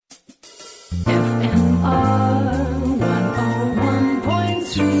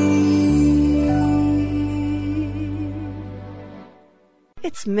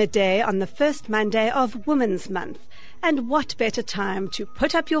It's midday on the first Monday of Women's Month, and what better time to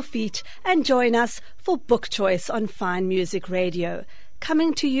put up your feet and join us for Book Choice on Fine Music Radio,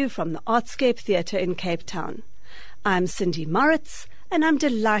 coming to you from the Artscape Theatre in Cape Town. I'm Cindy Moritz, and I'm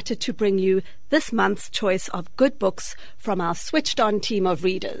delighted to bring you this month's choice of good books from our switched-on team of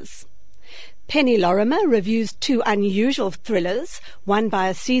readers. Penny Lorimer reviews two unusual thrillers, one by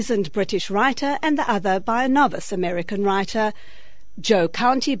a seasoned British writer and the other by a novice American writer, Joe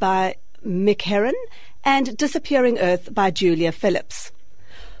County by Mick Herron and Disappearing Earth by Julia Phillips.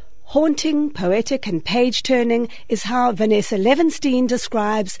 Haunting, poetic and page-turning is how Vanessa Levenstein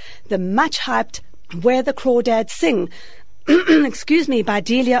describes the much-hyped Where the Crawdads Sing by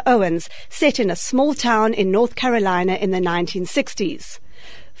Delia Owens, set in a small town in North Carolina in the 1960s.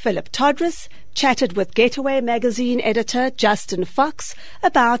 Philip Todrus chatted with Getaway magazine editor Justin Fox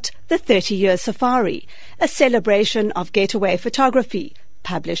about The 30-Year Safari, a celebration of getaway photography,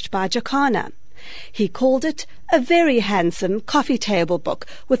 published by Jacana. He called it a very handsome coffee table book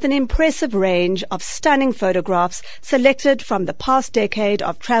with an impressive range of stunning photographs selected from the past decade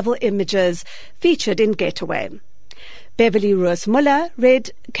of travel images featured in Getaway. Beverly Roos Muller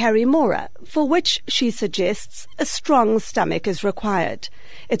read Carrie Mora, for which she suggests a strong stomach is required.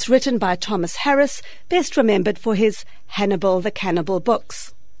 It's written by Thomas Harris, best remembered for his Hannibal the Cannibal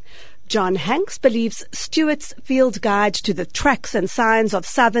books. John Hanks believes Stewart's Field Guide to the Tracks and Signs of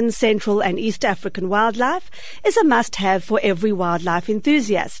Southern, Central and East African Wildlife is a must-have for every wildlife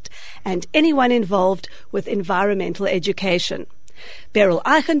enthusiast and anyone involved with environmental education. Beryl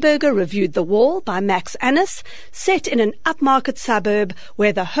Eichenberger reviewed The Wall by Max Annis, set in an upmarket suburb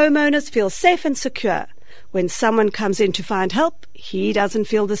where the homeowners feel safe and secure. When someone comes in to find help, he doesn't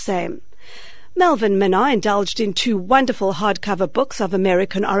feel the same. Melvin Minot indulged in two wonderful hardcover books of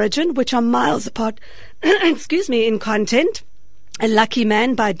American origin, which are miles apart in content. A Lucky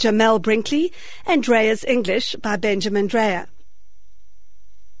Man by Jamel Brinkley and Drea's English by Benjamin Dreher.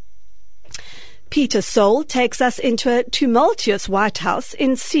 Peter Soule takes us into a tumultuous White House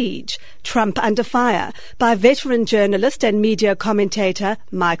in siege, Trump under fire, by veteran journalist and media commentator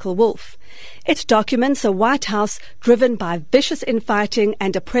Michael Wolff. It documents a White House driven by vicious infighting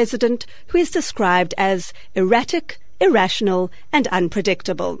and a president who is described as erratic, irrational, and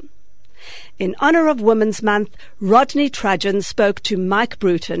unpredictable. In honor of Women's Month, Rodney Trudgeon spoke to Mike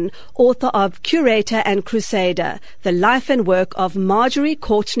Bruton, author of Curator and Crusader, the life and work of Marjorie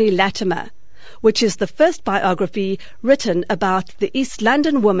Courtney Latimer, which is the first biography written about the East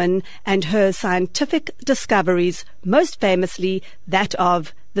London woman and her scientific discoveries, most famously that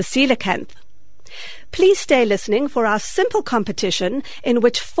of the coelacanth. Please stay listening for our simple competition in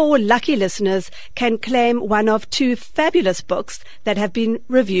which 4 lucky listeners can claim one of 2 fabulous books that have been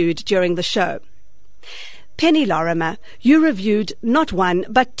reviewed during the show. Penny Lorimer, you reviewed not one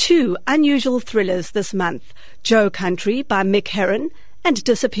but 2 unusual thrillers this month, Joe Country by Mick Herron and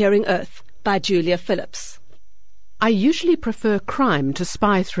Disappearing Earth by Julia Phillips. I usually prefer crime to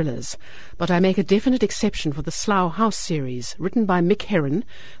spy thrillers, but I make a definite exception for the Slough House series, written by Mick Herron,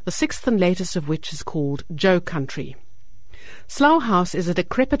 the 6th and latest of which is called Joe Country. Slough House is a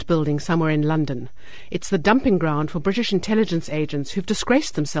decrepit building somewhere in London. It's the dumping ground for British intelligence agents who've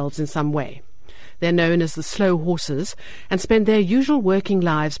disgraced themselves in some way. They're known as the Slow Horses and spend their usual working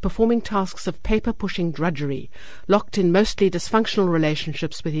lives performing tasks of paper-pushing drudgery, locked in mostly dysfunctional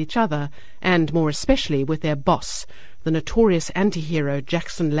relationships with each other and, more especially, with their boss, the notorious anti-hero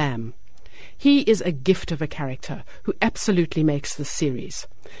Jackson Lamb. He is a gift of a character who absolutely makes this series.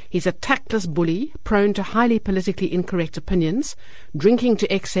 He's a tactless bully, prone to highly politically incorrect opinions, drinking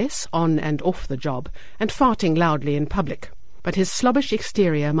to excess on and off the job, and farting loudly in public. But his slobbish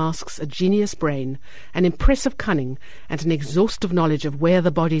exterior masks a genius brain, an impressive cunning, and an exhaustive knowledge of where the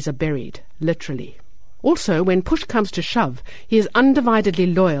bodies are buried, literally. Also, when push comes to shove, he is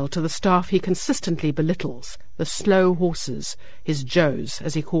undividedly loyal to the staff he consistently belittles, the Slow Horses, his Joes,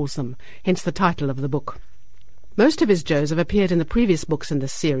 as he calls them, hence the title of the book. Most of his Joes have appeared in the previous books in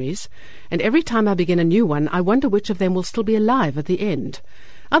this series, and every time I begin a new one, I wonder which of them will still be alive at the end.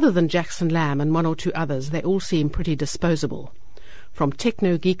 Other than Jackson Lamb and 1 or 2 others, they all seem pretty disposable. From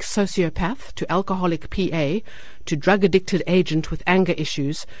techno-geek sociopath to alcoholic PA to drug-addicted agent with anger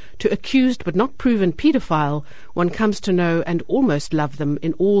issues to accused but not proven paedophile, one comes to know and almost love them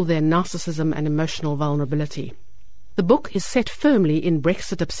in all their narcissism and emotional vulnerability. The book is set firmly in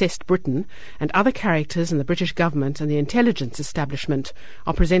Brexit-obsessed Britain, and other characters in the British government and the intelligence establishment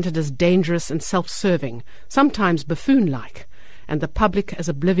are presented as dangerous and self-serving, sometimes buffoon-like, and the public as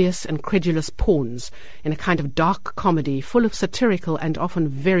oblivious and credulous pawns in a kind of dark comedy full of satirical and often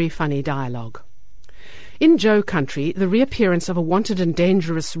very funny dialogue. In Joe Country, the reappearance of a wanted and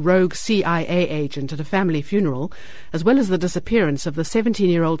dangerous rogue CIA agent at a family funeral, as well as the disappearance of the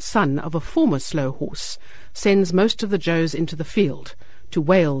 17-year-old son of a former slow horse, sends most of the Joes into the field, to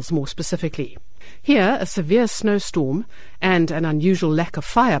Wales more specifically. Here, a severe snowstorm and an unusual lack of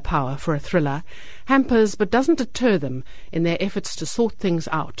firepower for a thriller hampers but doesn't deter them in their efforts to sort things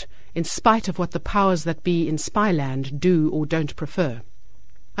out, in spite of what the powers that be in Spyland do or don't prefer.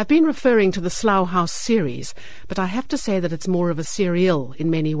 I've been referring to the Slough House series, but I have to say that it's more of a serial in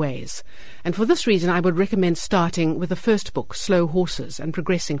many ways, and for this reason I would recommend starting with the first book, Slow Horses, and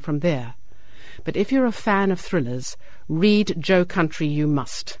progressing from there. But if you're a fan of thrillers, read Joe Country you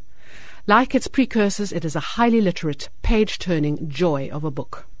must. Like its precursors, it is a highly literate, page-turning joy of a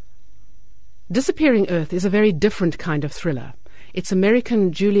book. Disappearing Earth is a very different kind of thriller. It's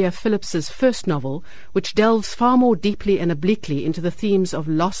American Julia Phillips's first novel, which delves far more deeply and obliquely into the themes of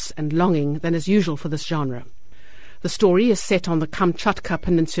loss and longing than is usual for this genre. The story is set on the Kamchatka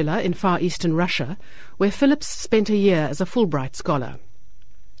Peninsula in far eastern Russia, where Phillips spent a year as a Fulbright scholar.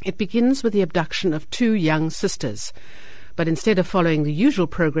 It begins with the abduction of two young sisters, but instead of following the usual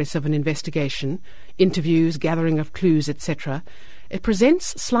progress of an investigation, interviews, gathering of clues, etc., it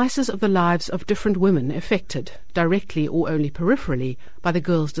presents slices of the lives of different women affected, directly or only peripherally, by the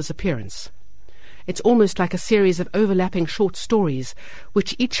girl's disappearance. It's almost like a series of overlapping short stories,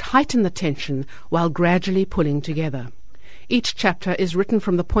 which each heighten the tension while gradually pulling together. Each chapter is written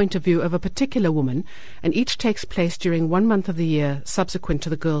from the point of view of a particular woman, and each takes place during 1 month of the year subsequent to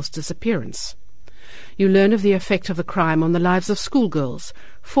the girl's disappearance. You learn of the effect of the crime on the lives of schoolgirls,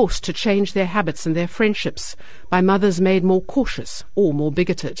 forced to change their habits and their friendships by mothers made more cautious or more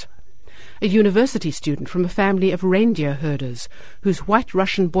bigoted. A university student from a family of reindeer herders, whose white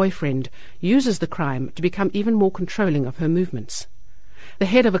Russian boyfriend uses the crime to become even more controlling of her movements. The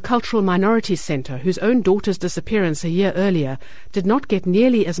head of a cultural minorities centre, whose own daughter's disappearance a year earlier did not get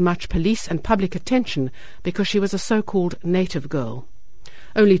nearly as much police and public attention because she was a so-called native girl.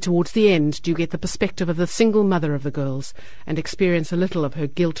 Only towards the end do you get the perspective of the single mother of the girls and experience a little of her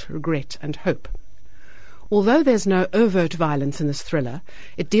guilt, regret and hope. Although there's no overt violence in this thriller,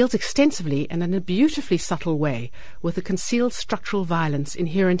 it deals extensively and in a beautifully subtle way with the concealed structural violence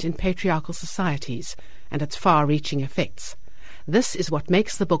inherent in patriarchal societies and its far-reaching effects. This is what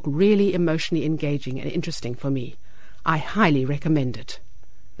makes the book really emotionally engaging and interesting for me. I highly recommend it.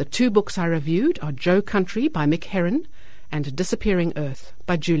 The 2 books I reviewed are Joe Country by Mick Herron and Disappearing Earth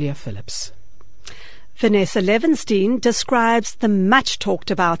by Julia Phillips. Vanessa Levenstein describes the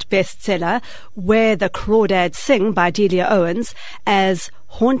much-talked-about bestseller Where the Crawdads Sing by Delia Owens as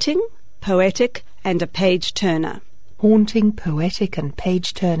haunting, poetic, and a page-turner. Haunting, poetic, and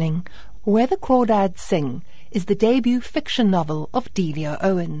page-turning, Where the Crawdads Sing is the debut fiction novel of Delia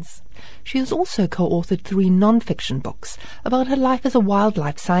Owens. She has also co-authored 3 non-fiction books about her life as a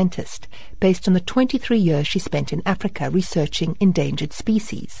wildlife scientist, based on the 23 years she spent in Africa researching endangered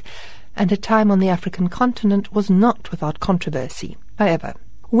species, and her time on the African continent was not without controversy. However,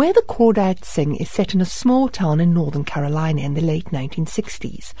 Where the Crawdads Sing is set in a small town in Northern Carolina in the late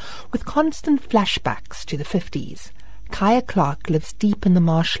 1960s, with constant flashbacks to the 50s. Kaya Clark lives deep in the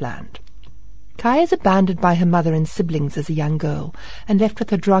marshland. Kaya is abandoned by her mother and siblings as a young girl and left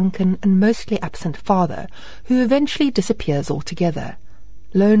with her drunken and mostly absent father, who eventually disappears altogether.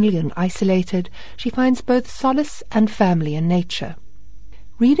 Lonely and isolated, she finds both solace and family in nature.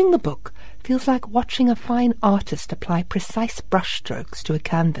 Reading the book feels like watching a fine artist apply precise brushstrokes to a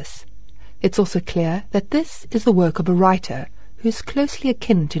canvas. It's also clear that this is the work of a writer who is closely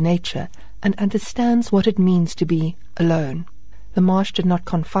akin to nature and understands what it means to be alone. The marsh did not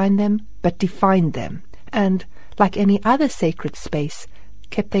confine them, but defined them, and, like any other sacred space,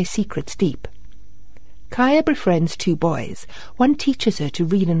 kept their secrets deep. Kaya befriends 2 boys. One teaches her to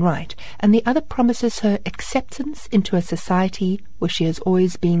read and write, and the other promises her acceptance into a society where she has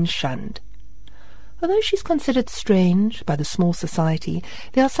always been shunned. Although she's considered strange by the small society,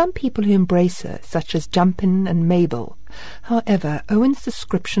 there are some people who embrace her, such as Jumpin and Mabel. However, Owen's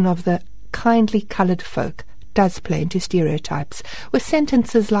description of the kindly coloured folk does play into stereotypes, with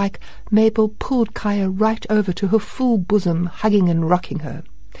sentences like, Mabel pulled Kaya right over to her full bosom, hugging and rocking her.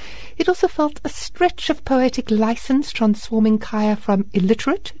 It also felt a stretch of poetic license, transforming Kaya from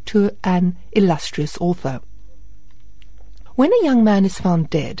illiterate to an illustrious author. When a young man is found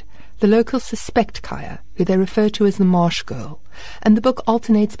dead, the locals suspect Kaya, who they refer to as the Marsh Girl, and the book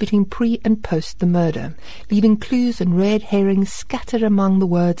alternates between pre and post the murder, leaving clues and red herrings scattered among the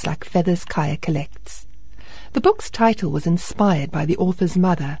words like feathers Kaya collects. The book's title was inspired by the author's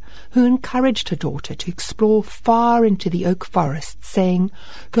mother, who encouraged her daughter to explore far into the oak forest, saying,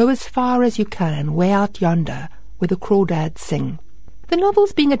 "Go as far as you can, way out yonder, where the crawdads sing." The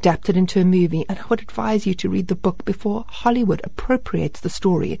novel's being adapted into a movie, and I would advise you to read the book before Hollywood appropriates the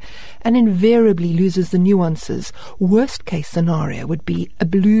story and invariably loses the nuances. Worst-case scenario would be a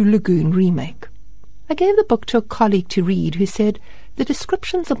Blue Lagoon remake. I gave the book to a colleague to read who said, the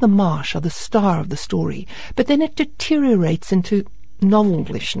descriptions of the marsh are the star of the story, but then it deteriorates into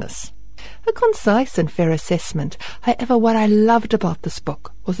novelishness. A concise and fair assessment. However, what I loved about this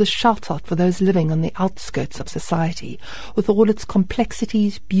book was the shout-out for those living on the outskirts of society, with all its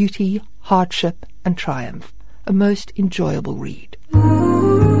complexities, beauty, hardship, and triumph. A most enjoyable read.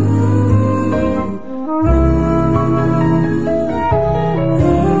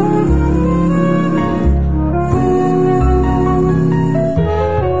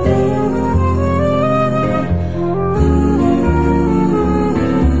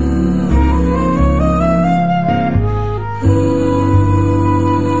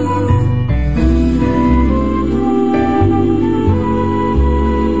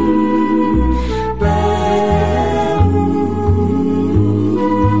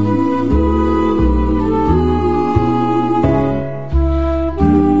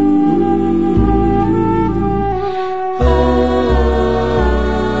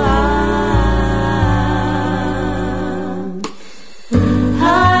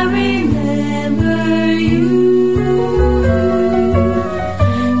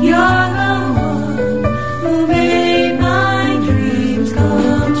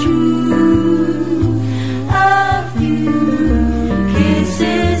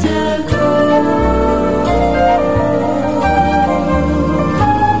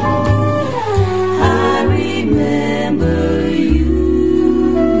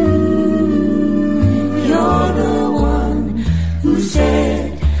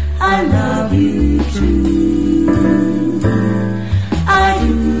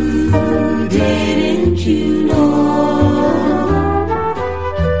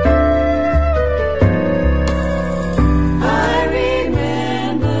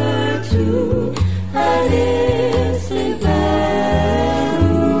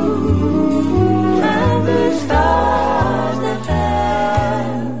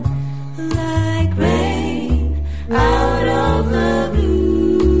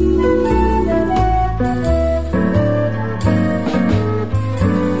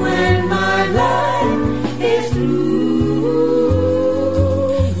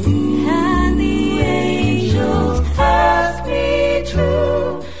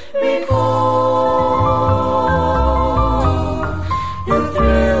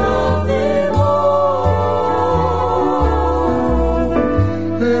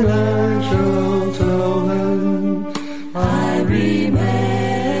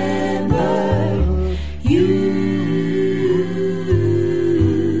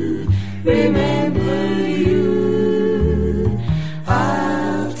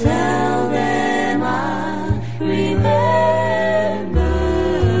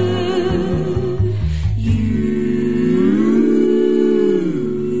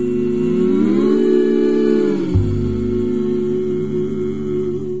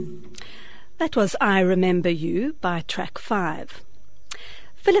 That was I Remember You by Track 5.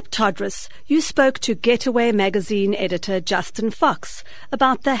 Philip Todrus, you spoke to Getaway magazine editor Justin Fox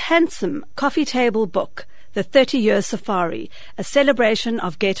about the handsome coffee table book, The 30-Year Safari, a celebration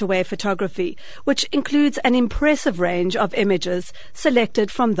of getaway photography, which includes an impressive range of images selected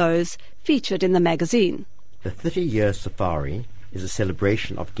from those featured in the magazine. The 30-Year Safari is a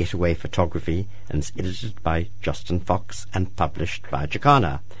celebration of getaway photography and is edited by Justin Fox and published by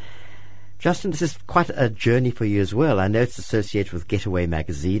Jacana. Justin, this is quite a journey for you as well. I know it's associated with Getaway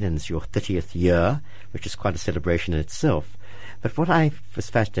magazine and it's your 30th year, which is quite a celebration in itself. But what I was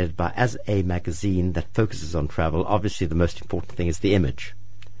fascinated by, as a magazine that focuses on travel, obviously the most important thing is the image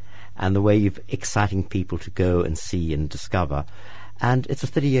and the way you're exciting people to go and see and discover. And it's a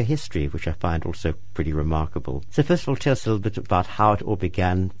 30-year history, which I find also pretty remarkable. So first of all, tell us a little bit about how it all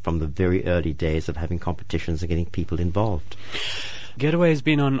began from the very early days of having competitions and getting people involved. Getaway has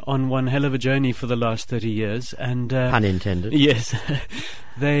been on one hell of a journey for the last 30 years. And pun intended. Yes.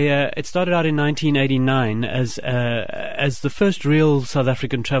 It started out in 1989 as the first real South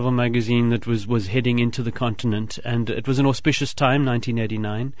African travel magazine that was heading into the continent, and it was an auspicious time,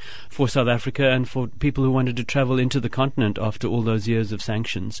 1989, for South Africa and for people who wanted to travel into the continent after all those years of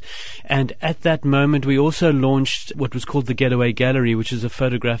sanctions. And at that moment, we also launched what was called the Getaway Gallery, which is a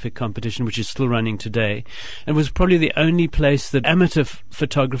photographic competition which is still running today, and was probably the only place that amateur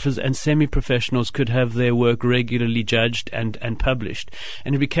photographers and semi-professionals could have their work regularly judged and published.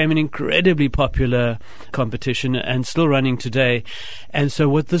 And it became an incredibly popular competition and still running today. And so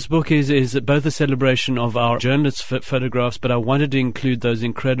what this book is both a celebration of our journalists' photographs, but I wanted to include those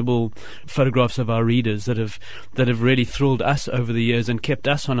incredible photographs of our readers that have really thrilled us over the years and kept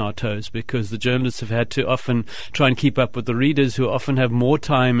us on our toes, because the journalists have had to often try and keep up with the readers, who often have more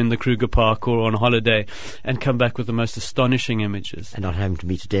time in the Kruger Park or on holiday, and come back with the most astonishing images. And not having to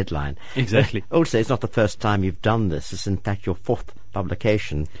meet a deadline. Exactly. Also, it's not the first time you've done this. It's in fact your fourth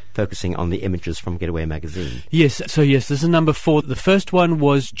publication focusing on the images from Getaway magazine. Yes, this is number 4. The first one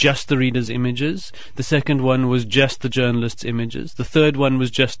was just the readers' images. The second one was just the journalists' images. The third one was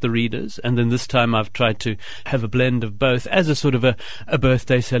just the readers. And then this time I've tried to have a blend of both as a sort of a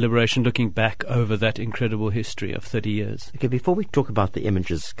birthday celebration, looking back over that incredible history of 30 years. Okay, before we talk about the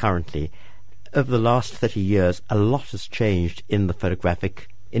images currently, over the last 30 years, a lot has changed in the photographic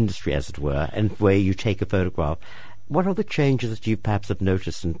industry, as it were, and where you take a photograph. What are the changes that you perhaps have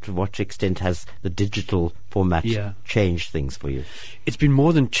noticed, and to what extent has the digital format changed things for you? It's been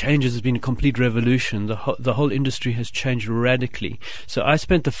more than changes. It's been a complete revolution. The whole industry has changed radically. So I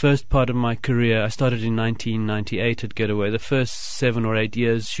spent the first part of my career, I started in 1998 at Getaway, the first 7 or 8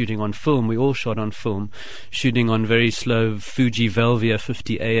 years shooting on film. We all shot on film, shooting on very slow Fuji Velvia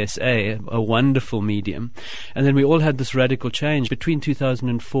 50 ASA, a wonderful medium. And then we all had this radical change. Between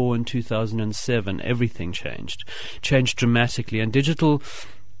 2004 and 2007, everything changed dramatically, and digital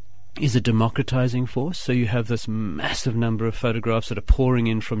is a democratizing force. So you have this massive number of photographs that are pouring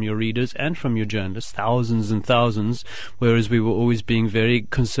in from your readers and from your journalists, thousands and thousands, whereas we were always being very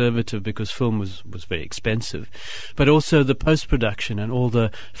conservative because film was very expensive. But also the post-production and all the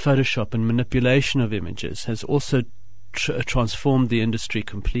Photoshop and manipulation of images has also transformed the industry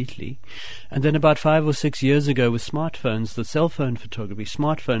completely. And then about 5 or 6 years ago with smartphones, the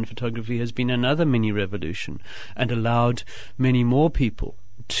smartphone photography has been another mini revolution and allowed many more people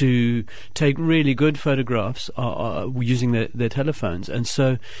to take really good photographs using their telephones. And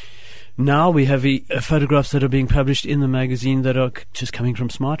so now we have photographs that are being published in the magazine that are just coming from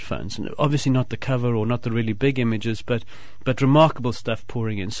smartphones, and obviously not the cover or not the really big images, but remarkable stuff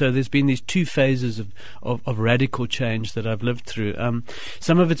pouring in. So there's been these 2 phases of radical change that I've lived through.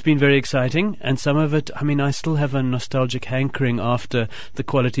 Some of it's been very exciting, and some of it, I still have a nostalgic hankering after the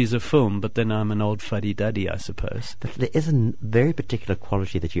qualities of film, but then I'm an old fuddy-duddy, I suppose. But there is a very particular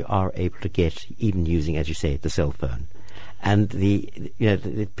quality that you are able to get even using, as you say, the cell phone. And the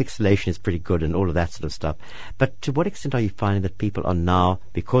pixelation is pretty good and all of that sort of stuff. But to what extent are you finding that people are now,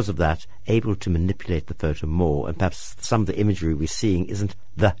 because of that, able to manipulate the photo more, and perhaps some of the imagery we're seeing isn't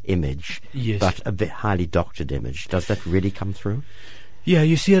the image, but a bit highly doctored image? Does that really come through? Yeah,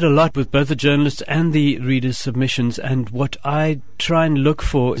 you see it a lot with both the journalists and the readers' submissions, and what I try and look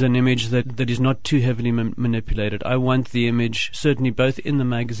for is an image that is not too heavily manipulated. I want the image, certainly both in the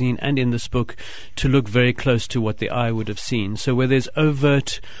magazine and in this book, to look very close to what the eye would have seen. So where there's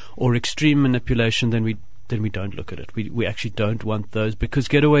overt or extreme manipulation, then we don't look at it. We actually don't want those, because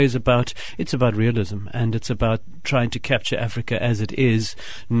Getaway is about realism, and it's about trying to capture Africa as it is,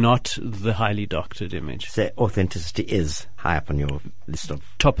 not the highly doctored image. So authenticity is high up on your list of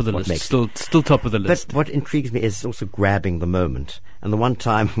top of the list. Still top of the list. But what intrigues me is also grabbing the moment. And the one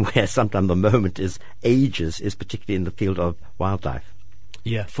time where sometimes the moment is ages is particularly in the field of wildlife.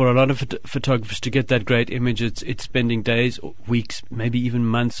 Yeah, for a lot of photographers to get that great image, it's spending days, weeks, maybe even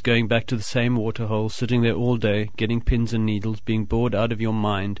months going back to the same waterhole, sitting there all day, getting pins and needles, being bored out of your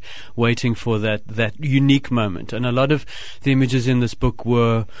mind, waiting for that unique moment. And a lot of the images in this book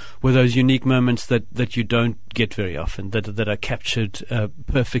were those unique moments that you don't get very often, that are captured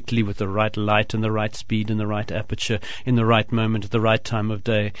perfectly with the right light and the right speed and the right aperture in the right moment at the right time of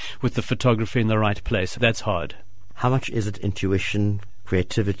day, with the photography in the right place. That's hard. How much is it intuition,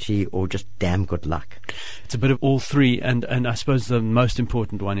 creativity, or just damn good luck? It's a bit of all three, and I suppose the most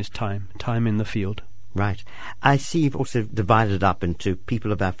important one is time in the field. Right. I see you've also divided it up into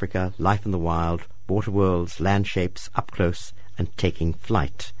people of Africa, life in the wild, water worlds, land shapes, up close, and taking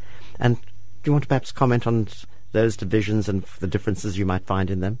flight. And do you want to perhaps comment on those divisions and the differences you might find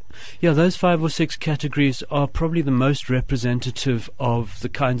in them? Yeah, those 5 or 6 categories are probably the most representative of the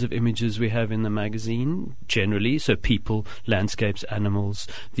kinds of images we have in the magazine generally. So people, landscapes, animals,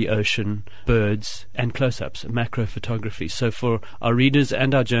 the ocean, birds, and close-ups, macro photography. So for our readers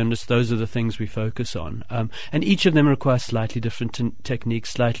and our journalists, those are the things we focus on. And each of them requires slightly different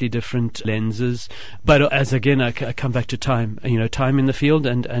techniques, slightly different lenses. But as again, I come back to time, time in the field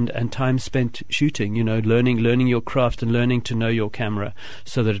and time spent shooting, learning your craft and learning to know your camera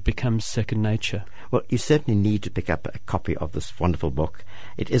so that it becomes second nature. Well, you certainly need to pick up a copy of this wonderful book.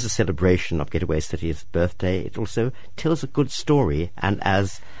 It is a celebration of Getaway's 30th birthday. It also tells a good story, and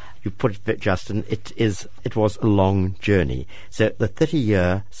as you put it, Justin, it was a long journey. So the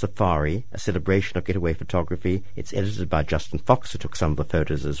 30-year safari, a celebration of Getaway photography, it's edited by Justin Fox, who took some of the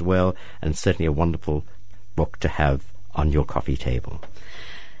photos as well, and certainly a wonderful book to have on your coffee table.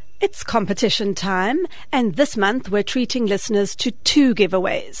 It's competition time, and this month we're treating listeners to 2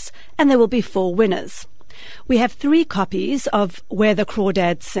 giveaways, and there will be 4 winners. We have 3 copies of Where the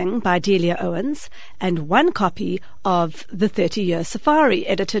Crawdads Sing by Delia Owens and 1 copy of The 30-Year Safari,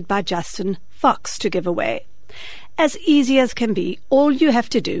 edited by Justin Fox, to give away. As easy as can be, all you have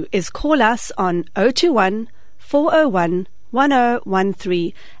to do is call us on 021 401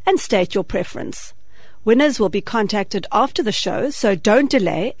 1013 and state your preference. Winners will be contacted after the show, so don't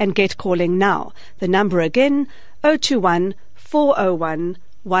delay and get calling now. The number again, 021 401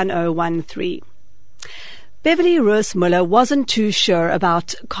 1013. Beverly Rose Muller wasn't too sure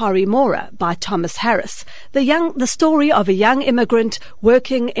about Kari Mora by Thomas Harris, the story of a young immigrant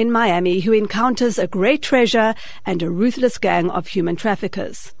working in Miami who encounters a great treasure and a ruthless gang of human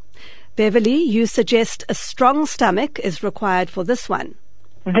traffickers. Beverly, you suggest a strong stomach is required for this one.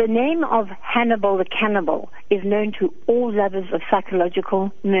 The name of Hannibal the Cannibal is known to all lovers of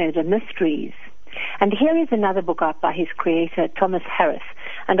psychological murder mysteries. And here is another book out by his creator, Thomas Harris.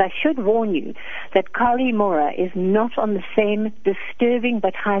 And I should warn you that Kari Mora is not on the same disturbing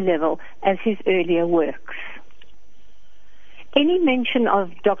but high level as his earlier works. Any mention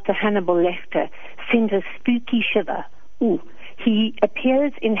of Dr. Hannibal Lecter sends a spooky shiver. He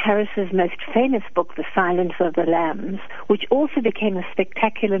appears in Harris's most famous book, The Silence of the Lambs, which also became a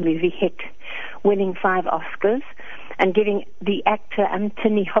spectacular movie hit, winning 5 Oscars and giving the actor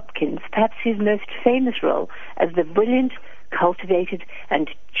Anthony Hopkins perhaps his most famous role as the brilliant, cultivated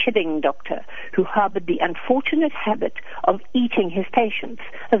and chiding doctor who harbored the unfortunate habit of eating his patients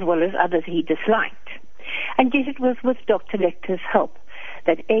as well as others he disliked. And yet it was with Dr. Lecter's help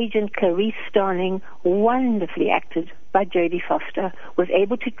that Agent Clarice Starling, wonderfully acted by Jodie Foster, was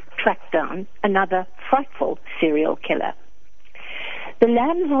able to track down another frightful serial killer. The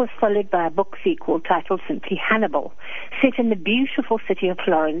Lambs was followed by a book sequel titled simply Hannibal, set in the beautiful city of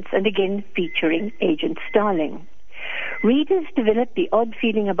Florence and again featuring Agent Starling. Readers developed the odd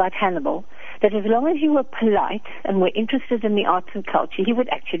feeling about Hannibal that as long as you were polite and were interested in the arts and culture, he would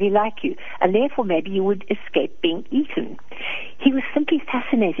actually like you, and therefore maybe you would escape being eaten. He was simply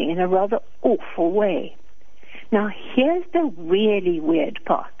fascinating in a rather awful way. Now, here's the really weird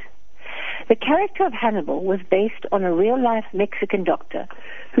part. The character of Hannibal was based on a real-life Mexican doctor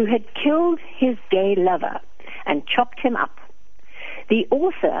who had killed his gay lover and chopped him up. The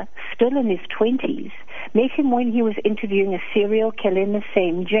author, still in his 20s, met him when he was interviewing a serial killer in the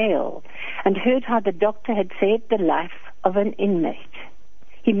same jail and heard how the doctor had saved the life of an inmate.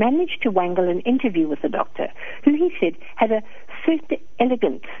 He managed to wangle an interview with the doctor, who he said had a certain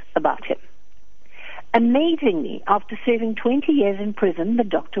elegance about him. Amazingly, after serving 20 years in prison, the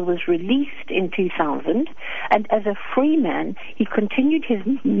doctor was released in 2000, and as a free man, he continued his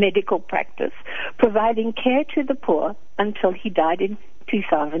medical practice, providing care to the poor until he died in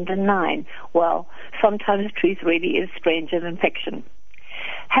 2009. Well, sometimes truth really is stranger than fiction.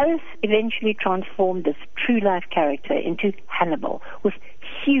 Harris eventually transformed this true-life character into Hannibal with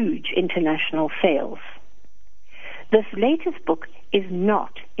huge international sales. This latest book is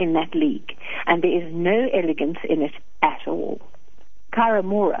not in that league, and there is no elegance in it at all. Kari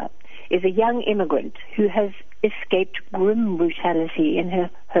Mora is a young immigrant who has escaped grim brutality in her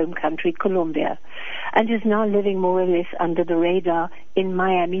home country, Colombia, and is now living more or less under the radar in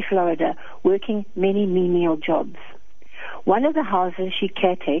Miami, Florida, working many menial jobs. One of the houses she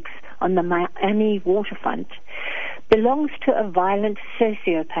caretakes on the Miami waterfront belongs to a violent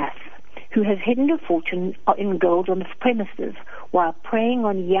sociopath who has hidden a fortune in gold on his premises while preying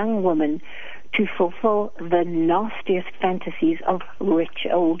on young women to fulfill the nastiest fantasies of rich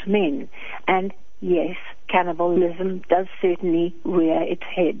old men. And yes, cannibalism does certainly rear its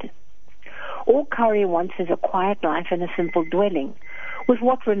head. All Kari wants is a quiet life in a simple dwelling, with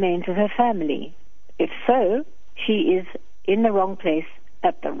what remains of her family. If so, she is in the wrong place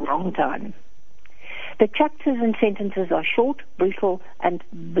at the wrong time. The chapters and sentences are short, brutal, and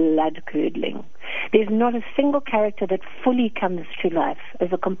blood-curdling. There's not a single character that fully comes to life as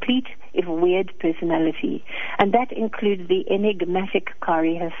a complete, if weird, personality, and that includes the enigmatic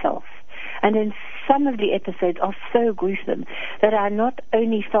Kari herself. And then some of the episodes are so gruesome that I not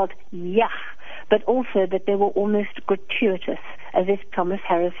only felt yuck, but also that they were almost gratuitous, as if Thomas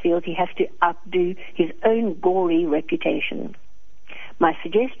Harris feels he has to outdo his own gory reputation. My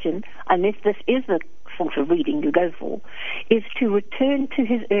suggestion, unless this is the sort of reading you go for, is to return to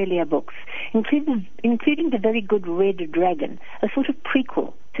his earlier books, including the very good Red Dragon, a sort of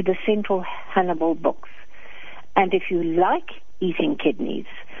prequel to the central Hannibal books. And if you like eating kidneys,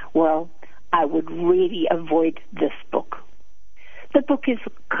 well, I would really avoid this book. The book is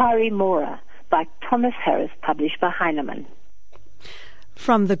Kari Mora by Thomas Harris, published by Heinemann.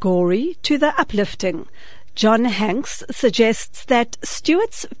 From the gory to the uplifting, John Hanks suggests that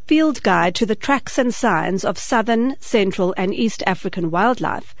Stewart's Field Guide to the Tracks and Signs of Southern, Central and East African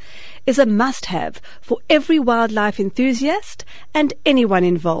Wildlife is a must-have for every wildlife enthusiast and anyone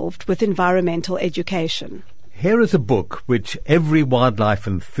involved with environmental education. Here is a book which every wildlife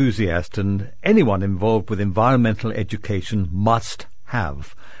enthusiast and anyone involved with environmental education must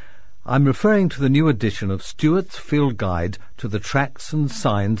have. I'm referring to the new edition of Stewart's Field Guide to the Tracks and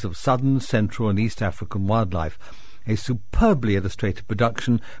Signs of Southern, Central and East African Wildlife, a superbly illustrated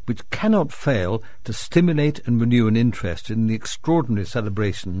production which cannot fail to stimulate and renew an interest in the extraordinary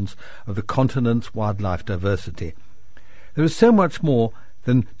celebrations of the continent's wildlife diversity. There is so much more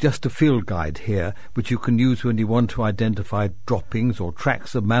than just a field guide here, which you can use when you want to identify droppings or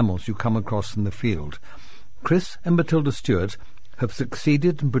tracks of mammals you come across in the field. Chris and Matilda Stewart have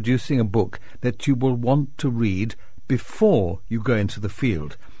succeeded in producing a book that you will want to read before you go into the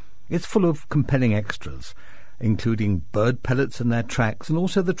field. It's full of compelling extras, including bird pellets and their tracks, and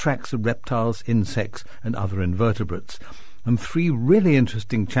also the tracks of reptiles, insects, and other invertebrates, and 3 really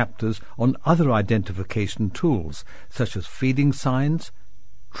interesting chapters on other identification tools, such as feeding signs,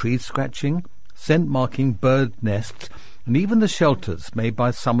 tree scratching, scent marking bird nests, and even the shelters made by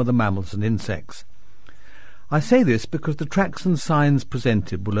some of the mammals and insects. I say this because the tracks and signs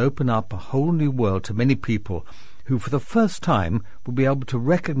presented will open up a whole new world to many people who for the first time will be able to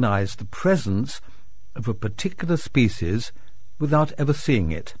recognize the presence of a particular species without ever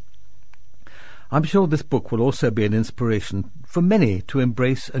seeing it. I'm sure this book will also be an inspiration for many to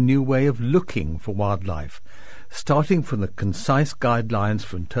embrace a new way of looking for wildlife, starting from the concise guidelines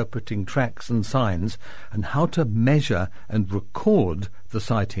for interpreting tracks and signs and how to measure and record the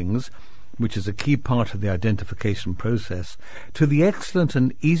sightings, which is a key part of the identification process, to the excellent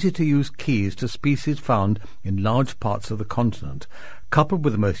and easy-to-use keys to species found in large parts of the continent, coupled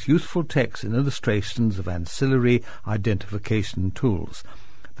with the most useful text and illustrations of ancillary identification tools.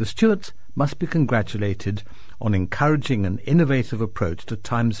 The Stewarts must be congratulated on encouraging an innovative approach to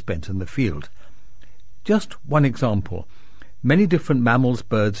time spent in the field. Just one example. Many different mammals,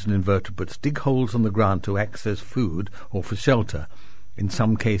 birds and invertebrates dig holes on the ground to access food or for shelter. In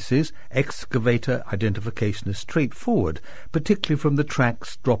some cases, excavator identification is straightforward, particularly from the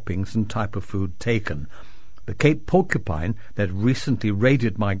tracks, droppings and type of food taken. The Cape porcupine that recently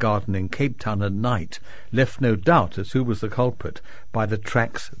raided my garden in Cape Town at night left no doubt as who was the culprit by the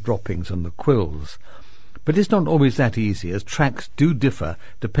tracks, droppings and the quills. But it's not always that easy, as tracks do differ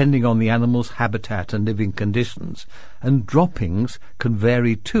depending on the animal's habitat and living conditions, and droppings can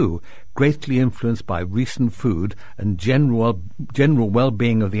vary too, greatly influenced by recent food and general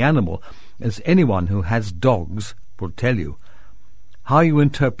well-being of the animal, as anyone who has dogs will tell you. How you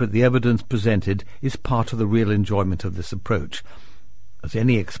interpret the evidence presented is part of the real enjoyment of this approach. As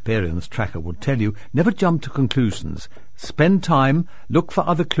any experienced tracker would tell you, never jump to conclusions. Spend time, look for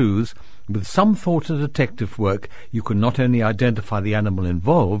other clues. With some thought and detective work, you can not only identify the animal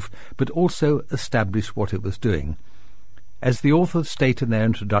involved, but also establish what it was doing. As the authors state in their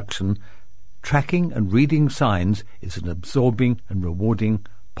introduction, tracking and reading signs is an absorbing and rewarding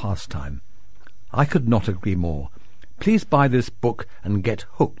pastime. I could not agree more. Please buy this book and get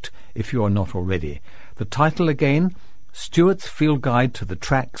hooked if you are not already. The title again, Stewart's Field Guide to the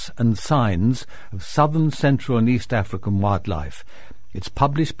Tracks and Signs of Southern, Central and East African Wildlife. It's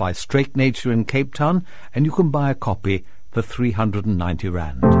published by Straight Nature in Cape Town, and you can buy a copy for 390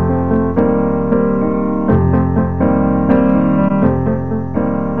 Rand.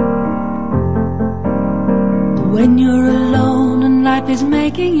 When you're alone and life is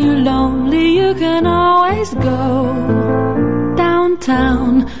making you lonely, you can always go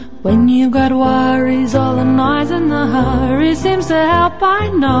downtown. When you've got worries, all the noise and the hurry seems to help, I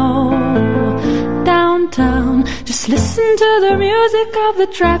know. downtown. Just listen to the music of the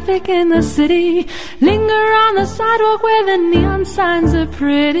traffic in the city. Linger on the sidewalk where the neon signs are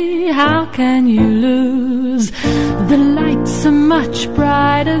pretty. How can you lose? The lights are much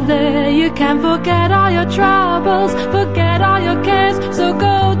brighter there. You can forget all your troubles, forget all your cares. So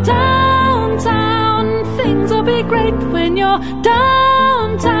go downtown. Things will be great when you're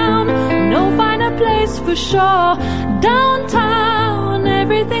downtown. No finer place for sure. Downtown,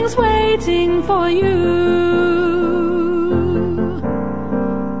 everything's waiting for you.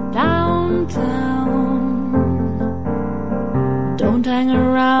 Downtown. Don't hang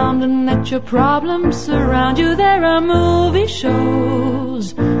around and let your problems surround you. There are movie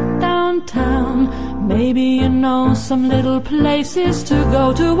shows downtown. Maybe you know some little places to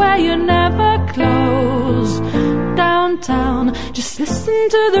go to where you never close. Downtown, just listen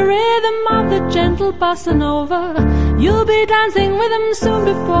to the rhythm of the gentle bossa nova. You'll be dancing with them soon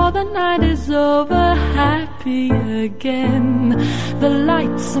before the night is over. Happy again. The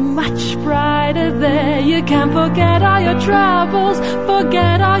lights are much brighter there. You can forget all your troubles,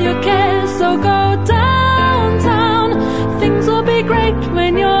 forget all your cares. So go downtown. Things will be great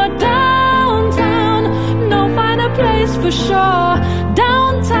when you're downtown. No finer place for sure.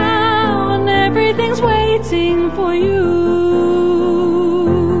 Downtown, everything's waiting for you.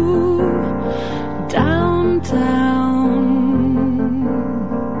 Downtown.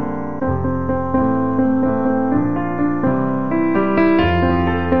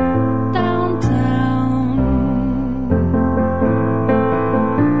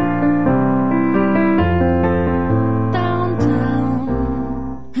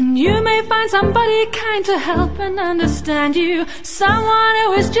 Somebody kind to help and understand you. Someone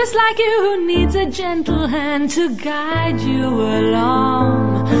who is just like you, who needs a gentle hand to guide you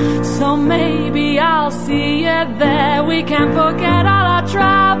along. So maybe I'll see you there. We can forget all our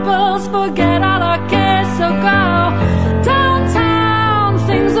troubles, forget all our cares. So go downtown.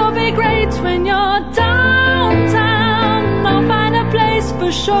 Things will be great when you're downtown. No finer place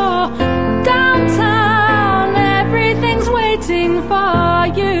for sure. Downtown, everything's waiting for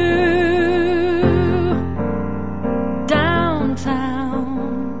you.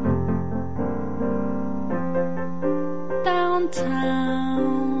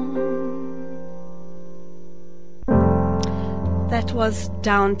 That was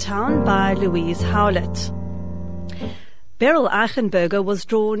Downtown by Louise Howlett. Beryl Eichenberger was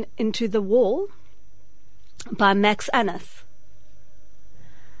drawn into the wall by Max Aneth.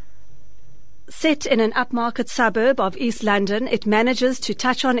 Set in an upmarket suburb of East London, it manages to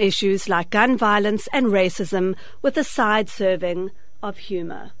touch on issues like gun violence and racism with a side serving of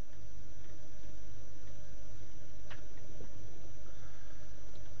humour.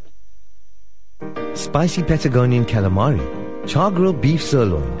 Spicy Patagonian calamari, char-grilled beef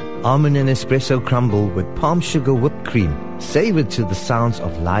sirloin, almond and espresso crumble with palm sugar whipped cream, savoured to the sounds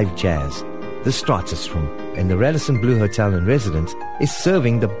of live jazz. The Stratus Room in the Radisson Blu Hotel and Residence is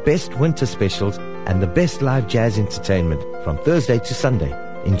serving the best winter specials and the best live jazz entertainment from Thursday to Sunday.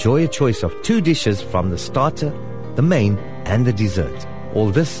 Enjoy a choice of 2 dishes from the starter, the main and the dessert.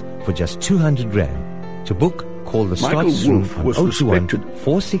 All this for just 200 Rand. To book, call the Stratus Room on 021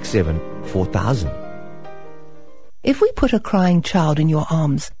 467 4000. If we put a crying child in your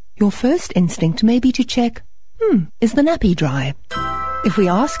arms, your first instinct may be to check, is the nappy dry? If we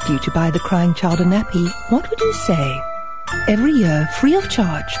asked you to buy the crying child a nappy, what would you say? Every year, free of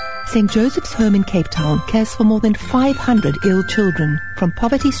charge, St. Joseph's Home in Cape Town cares for more than 500 ill children from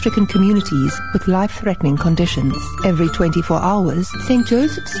poverty-stricken communities with life-threatening conditions. Every 24 hours, St.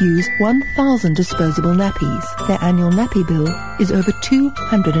 Joseph's use 1,000 disposable nappies. Their annual nappy bill is over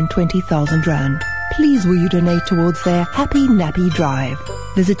 220,000 Rand. Please will you donate towards their Happy Nappy Drive.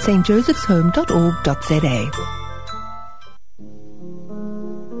 Visit stjosephshome.org.za.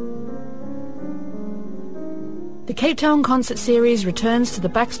 The Cape Town Concert Series returns to the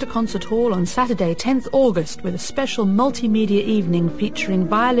Baxter Concert Hall on Saturday, 10th August, with a special multimedia evening featuring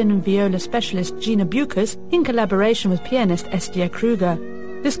violin and viola specialist Gina Bucas in collaboration with pianist Estia Kruger.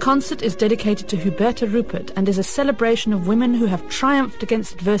 This concert is dedicated to Huberta Rupert and is a celebration of women who have triumphed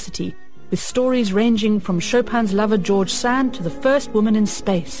against adversity, with stories ranging from Chopin's lover George Sand to the first woman in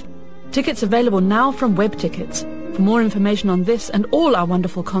space. Tickets available now from Web Tickets. For more information on this and all our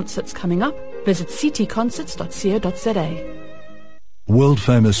wonderful concerts coming up, visit ctconcerts.co.za.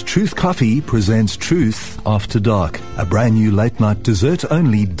 World-famous Truth Coffee presents Truth After Dark, a brand new late-night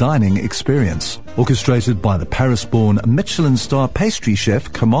dessert-only dining experience. Orchestrated by the Paris-born Michelin star pastry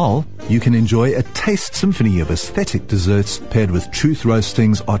chef Kamal, you can enjoy a taste symphony of aesthetic desserts paired with Truth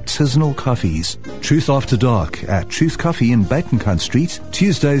Roasting's artisanal coffees. Truth After Dark at Truth Coffee in Batencount Street,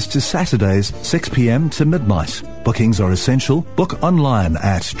 Tuesdays to Saturdays, 6 p.m. to midnight. Bookings are essential. Book online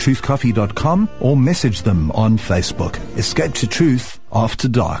at truthcoffee.com or message them on Facebook. Escape to Truth After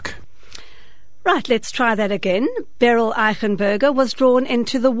Dark. Right, let's try that again. Beryl Eichenberger was drawn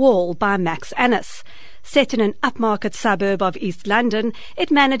into The Wall by Max Annis. Set in an upmarket suburb of East London, it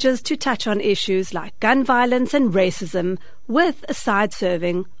manages to touch on issues like gun violence and racism with a side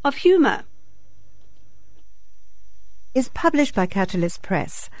serving of humour. Is published by Catalyst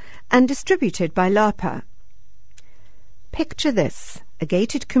Press and distributed by LAPA. Picture this, a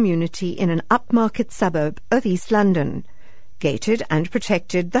gated community in an upmarket suburb of East London. Gated and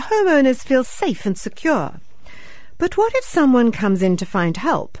protected, the homeowners feel safe and secure. But what if someone comes in to find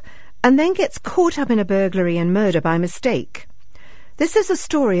help and then gets caught up in a burglary and murder by mistake? This is a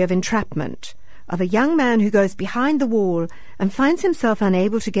story of entrapment, of a young man who goes behind the wall and finds himself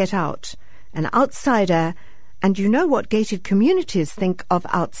unable to get out, an outsider, and you know what gated communities think of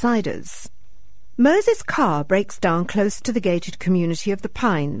outsiders. Moses Carr breaks down close to the gated community of the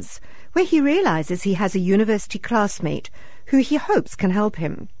Pines, where he realizes he has a university classmate who he hopes can help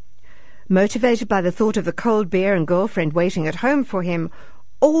him. Motivated by the thought of the cold beer and girlfriend waiting at home for him,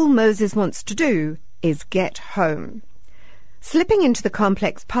 all Moses wants to do is get home. Slipping into the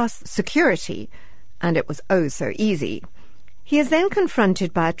complex past security, and it was oh so easy, he is then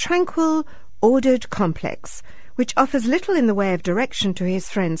confronted by a tranquil, ordered complex, which offers little in the way of direction to his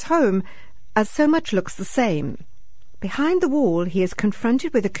friend's home, as so much looks the same. Behind the wall, he is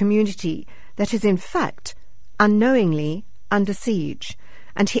confronted with a community that is in fact, unknowingly, under siege,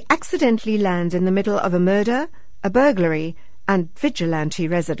 and he accidentally lands in the middle of a murder, a burglary, and vigilante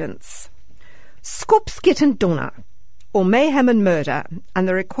residence. Skop, skit and donner, or mayhem and murder, and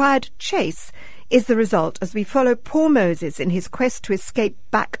the required chase is the result as we follow poor Moses in his quest to escape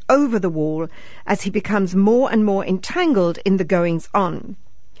back over the wall as he becomes more and more entangled in the goings-on.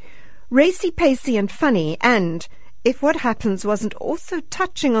 Racy, pacey and funny, and if what happens wasn't also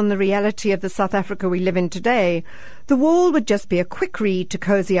touching on the reality of the South Africa we live in today, The Wall would just be a quick read to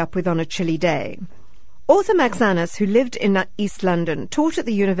cosy up with on a chilly day. Author Max Annis, who lived in East London, taught at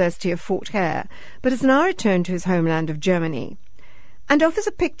the University of Fort Hare, but has now returned to his homeland of Germany, and offers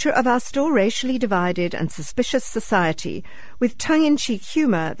a picture of our still racially divided and suspicious society with tongue-in-cheek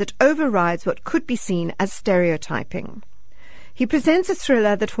humour that overrides what could be seen as stereotyping. He presents a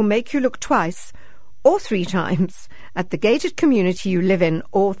thriller that will make you look twice or 3 times at the gated community you live in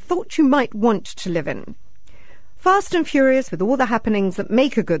or thought you might want to live in. Fast and furious with all the happenings that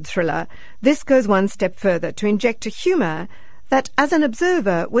make a good thriller, this goes one step further to inject a humour that, as an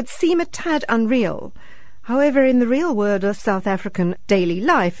observer, would seem a tad unreal. However, in the real world of South African daily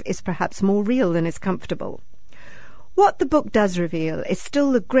life is perhaps more real than is comfortable. What the book does reveal is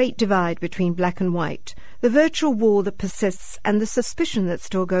still the great divide between black and white, the virtual wall that persists and the suspicion that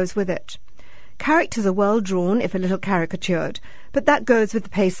still goes with it. Characters are well drawn, if a little caricatured, but that goes with the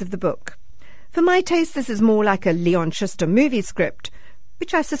pace of the book. For my taste, this is more like a Leon Schuster movie script,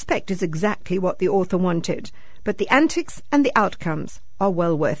 which I suspect is exactly what the author wanted, but the antics and the outcomes are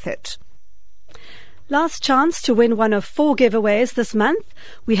well worth it. Last chance to win one of 4 giveaways this month.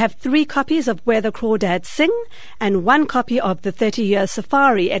 We have 3 copies of Where the Crawdads Sing and 1 copy of The 30-Year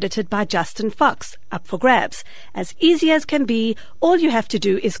Safari edited by Justin Fox, up for grabs. As easy as can be, all you have to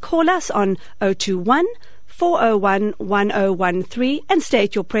do is call us on 021 401 1013 and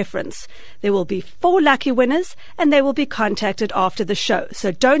state your preference. There will be 4 lucky winners and they will be contacted after the show,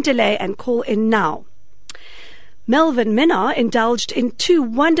 so don't delay and call in now. Melvin Minnar indulged in 2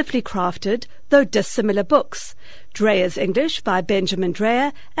 wonderfully crafted, though dissimilar books, Dreher's English by Benjamin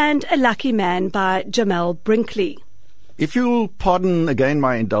Dreher and A Lucky Man by Jamel Brinkley. If you'll pardon again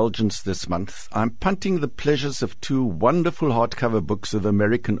my indulgence this month, I'm punting the pleasures of 2 wonderful hardcover books of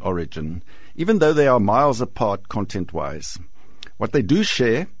American origin, even though they are miles apart content-wise. What they do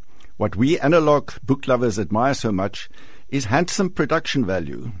share, what we analog book lovers admire so much, is handsome production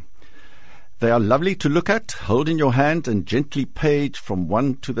value. They are lovely to look at, hold in your hand and gently page from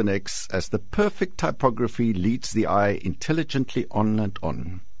one to the next as the perfect typography leads the eye intelligently on and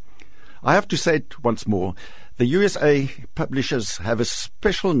on. I have to say it once more, the USA publishers have a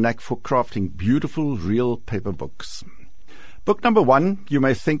special knack for crafting beautiful, real paper books. Book number 1, you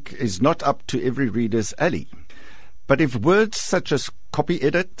may think, is not up to every reader's alley. But if words such as copy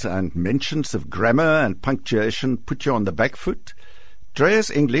edit and mentions of grammar and punctuation put you on the back foot,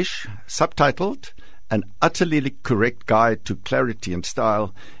 Dreher's English, subtitled an utterly correct guide to clarity and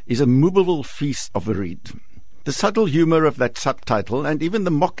style, is a movable feast of a read. The subtle humour of that subtitle, and even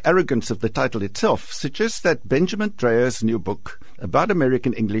the mock arrogance of the title itself, suggests that Benjamin Dreyer's new book about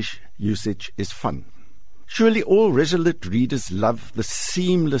American English usage is fun. Surely all resolute readers love the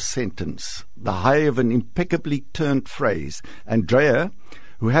seamless sentence, the high of an impeccably turned phrase, and Dreyer,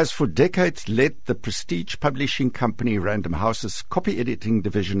 who has for decades led the prestige publishing company Random House's copy editing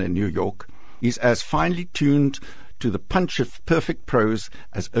division in New York, is as finely tuned to the punch of perfect prose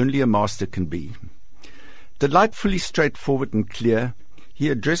as only a master can be. Delightfully straightforward and clear, he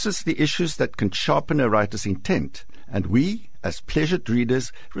addresses the issues that can sharpen a writer's intent, and we, as pleasured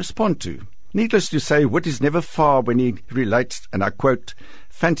readers, respond to. Needless to say, wit is never far when he relates, and I quote,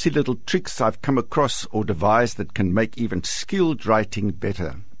 "fancy little tricks I've come across or devised that can make even skilled writing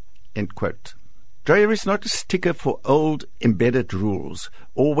better." End quote. Dreyer is not a sticker for old embedded rules,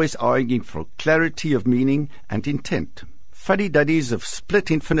 always arguing for clarity of meaning and intent. Fuddy-duddies of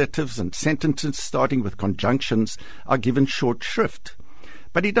split infinitives and sentences starting with conjunctions are given short shrift.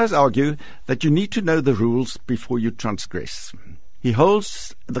 But he does argue that you need to know the rules before you transgress. He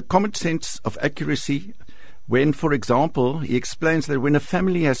holds the common sense of accuracy when, for example, he explains that when a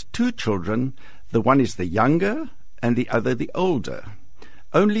family has two children, the one is the younger and the other the older.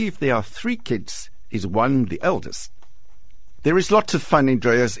 Only if there are 3 kids is one the eldest. There is lots of fun in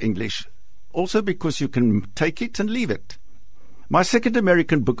Dreyer's English, also because you can take it and leave it. My second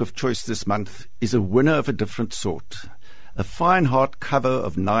American book of choice this month is a winner of a different sort. A fine hardcover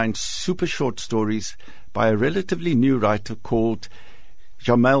of 9 super short stories by a relatively new writer called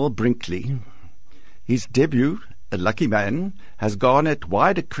Jamel Brinkley. His debut, A Lucky Man, has garnered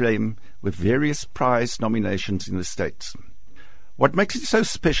wide acclaim with various prize nominations in the States. What makes it so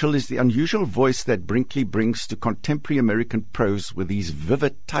special is the unusual voice that Brinkley brings to contemporary American prose with these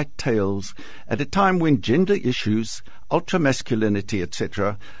vivid, tight tales at a time when gender issues, ultra-masculinity,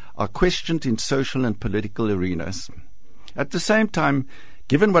 etc., are questioned in social and political arenas. At the same time,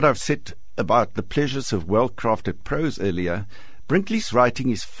 given what I've said about the pleasures of well-crafted prose earlier, Brinkley's writing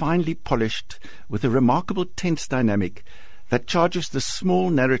is finely polished with a remarkable tense dynamic that charges the small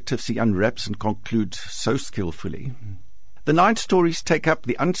narratives he unwraps and concludes so skillfully. The 9 stories take up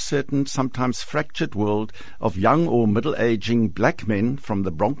the uncertain, sometimes fractured world of young or middle-aging black men from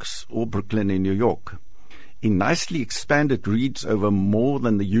the Bronx or Brooklyn in New York. In nicely expanded reads over more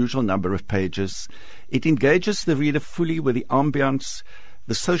than the usual number of pages, it engages the reader fully with the ambience,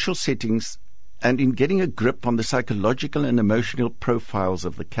 the social settings, and in getting a grip on the psychological and emotional profiles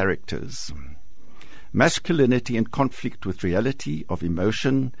of the characters. Masculinity in conflict with reality of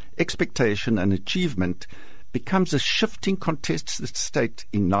emotion, expectation, and achievement becomes a shifting contested state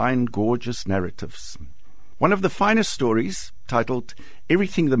in 9 gorgeous narratives. One of the finest stories, titled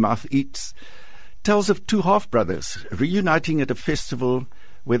Everything the Mouth Eats, tells of 2 half-brothers reuniting at a festival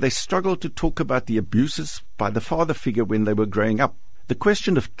where they struggle to talk about the abuses by the father figure when they were growing up. The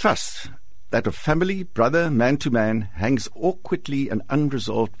question of trust, that of family, brother, man to man, hangs awkwardly and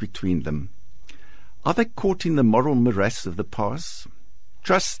unresolved between them. Are they caught in the moral morass of the past?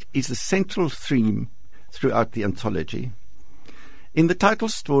 Trust is the central theme throughout the anthology. In the title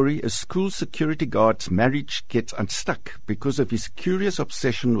story, a school security guard's marriage gets unstuck because of his curious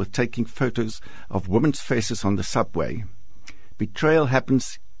obsession with taking photos of women's faces on the subway. Betrayal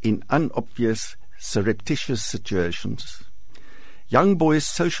happens in unobvious, surreptitious situations. Young boys'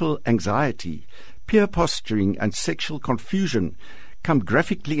 social anxiety, peer posturing, and sexual confusion come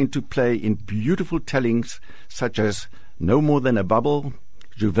graphically into play in beautiful tellings such as No More Than a Bubble,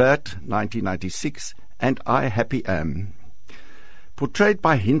 Jouvert, 1996, and I Happy Am. Portrayed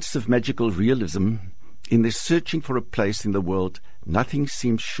by hints of magical realism, in this searching for a place in the world, nothing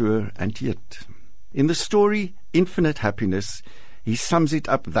seems sure and yet. In the story, Infinite Happiness, he sums it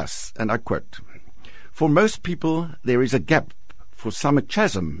up thus, and I quote, "For most people, there is a gap, for some a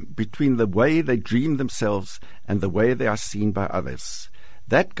chasm, between the way they dream themselves and the way they are seen by others.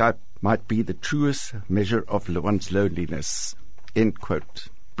 That gap might be the truest measure of one's loneliness." End quote.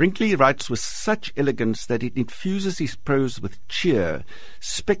 Brinkley writes with such elegance that it infuses his prose with cheer,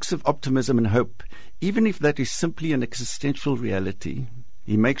 specks of optimism and hope, even if that is simply an existential reality.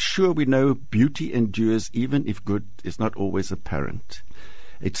 He makes sure we know beauty endures even if good is not always apparent.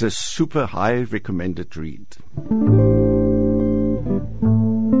 It's a super high recommended read.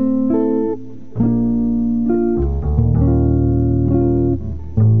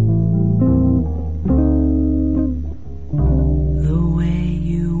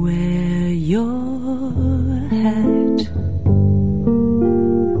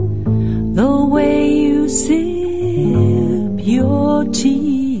 Sip your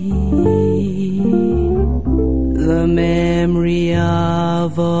tea,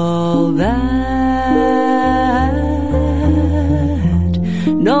 have all that.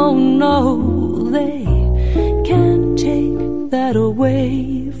 No, no, they can't take that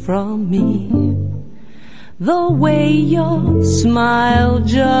away from me. The way your smile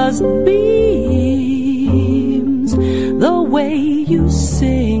just beams, the way you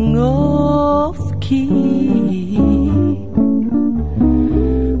sing off key,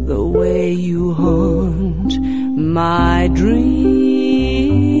 the way you haunt my dreams.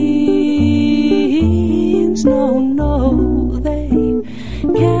 No, no, they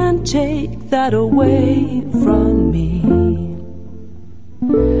can't take that away from me.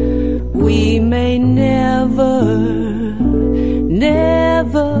 We may never,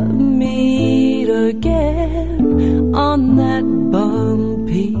 never meet again on that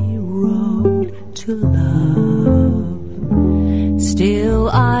bumpy road to love. Still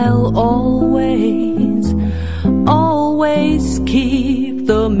I'll always, always keep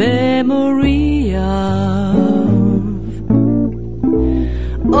the memory of,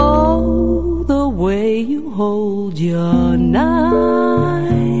 oh, the way you hold your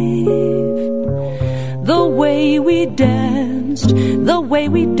knife, the way we danced, the way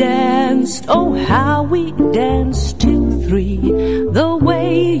we danced, oh how we danced till 3, the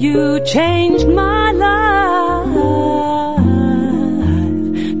way you changed my life.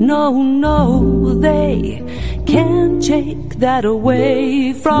 No, no, they can't take that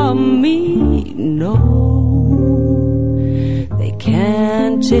away from me. No, they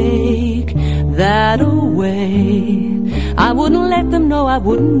can't take that away. I wouldn't let them know, I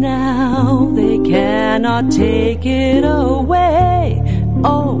wouldn't now. They cannot take it away.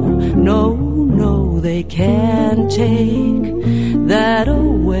 Oh, no, no, they can't take that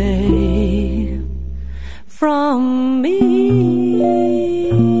away from me.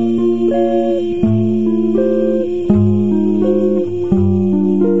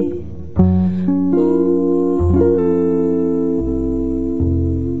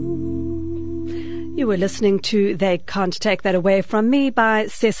 You were listening to They Can't Take That Away From Me by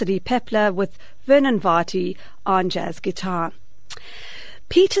Cecily Pepler with Vernon Varty on jazz guitar.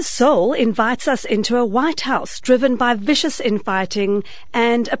 Peter Soul invites us into a White House driven by vicious infighting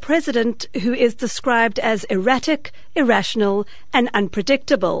and a president who is described as erratic, irrational and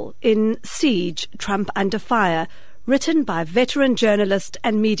unpredictable in Siege, Trump Under Fire, written by veteran journalist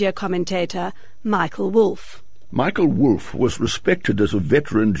and media commentator Michael Wolff. Michael Wolff was respected as a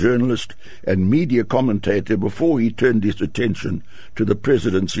veteran journalist and media commentator before he turned his attention to the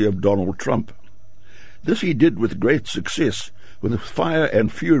presidency of Donald Trump. This he did with great success with Fire and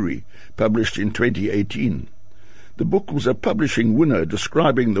Fury, published in 2018. The book was a publishing winner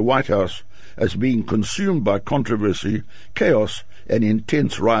describing the White House as being consumed by controversy, chaos, and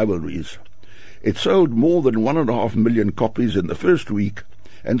intense rivalries. It sold more than 1.5 million copies in the first week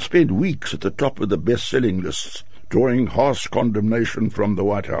and spent weeks at the top of the best-selling lists, drawing harsh condemnation from the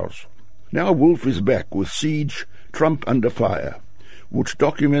White House. Now Wolff is back with Siege, Trump Under Fire, which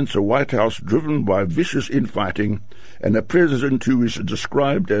documents a White House driven by vicious infighting and a president who is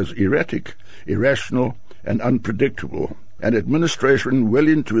described as erratic, irrational, and unpredictable. An administration well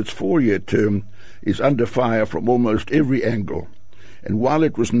into its 4-year term is under fire from almost every angle. And while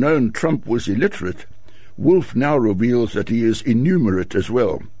it was known Trump was illiterate, Wolff now reveals that he is innumerate as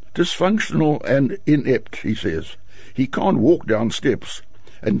well. Dysfunctional and inept, he says. He can't walk down steps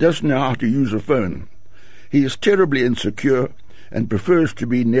and doesn't know how to use a phone. He is terribly insecure and prefers to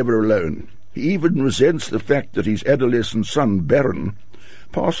be never alone. He even resents the fact that his adolescent son, Barron,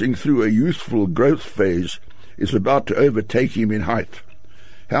 passing through a youthful growth phase, is about to overtake him in height.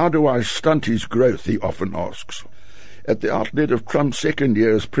 How do I stunt his growth, he often asks. At the outset of Trump's second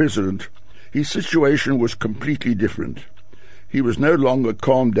year as president, his situation was completely different. He was no longer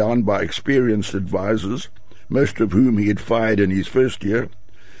calmed down by experienced advisers, most of whom he had fired in his first year.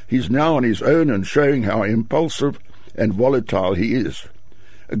 He's now on his own and showing how impulsive and volatile he is.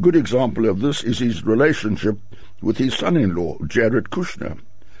 A good example of this is his relationship with his son-in-law, Jared Kushner.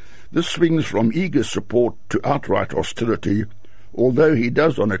 This swings from eager support to outright hostility, although he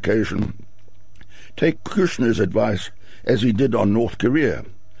does on occasion take Kushner's advice as he did on North Korea.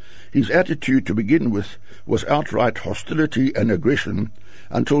 His attitude to begin with was outright hostility and aggression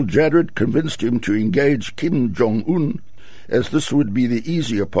until Jared convinced him to engage Kim Jong-un, as this would be the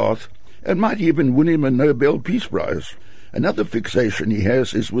easier path and might even win him a Nobel Peace Prize. Another fixation he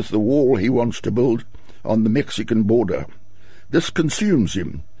has is with the wall he wants to build on the Mexican border. This consumes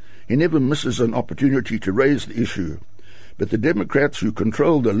him. He never misses an opportunity to raise the issue, but the Democrats who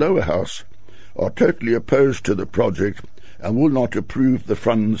control the lower house are totally opposed to the project and will not approve the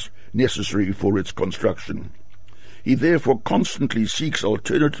funds necessary for its construction. He therefore constantly seeks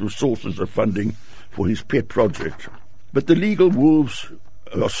alternative sources of funding for his pet project. But the legal wolves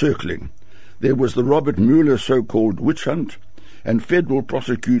are circling. There was the Robert Mueller so-called witch hunt, and federal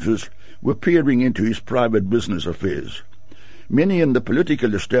prosecutors were peering into his private business affairs. Many in the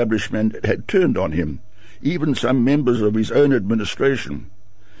political establishment had turned on him, even some members of his own administration.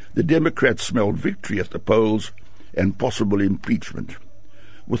 The Democrats smelled victory at the polls and possible impeachment.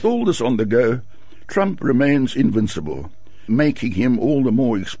 With all this on the go, Trump remains invincible, making him all the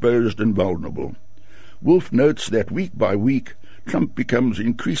more exposed and vulnerable. Wolf notes that week by week, Trump becomes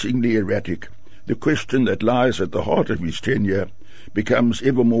increasingly erratic. The question that lies at the heart of his tenure becomes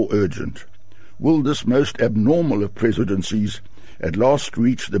ever more urgent. Will this most abnormal of presidencies at last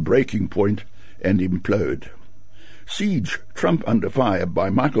reach the breaking point and implode? Siege, Trump Under Fire by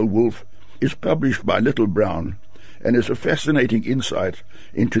Michael Wolff is published by Little Brown and is a fascinating insight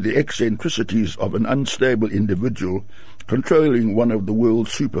into the eccentricities of an unstable individual controlling one of the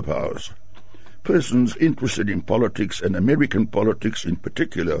world's superpowers. Persons interested in politics, and American politics in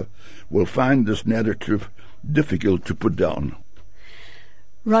particular, will find this narrative difficult to put down.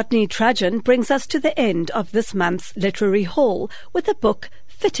 Rodney Trajan brings us to the end of this month's literary haul with a book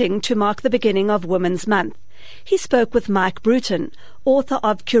fitting to mark the beginning of Women's Month. He spoke with Mike Bruton, author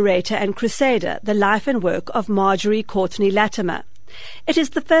of Curator and Crusader, the life and work of Marjorie Courtney Latimer. It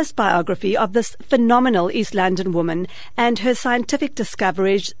is the first biography of this phenomenal East London woman and her scientific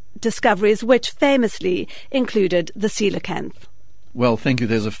discoveries which famously included the coelacanth. Well, thank you.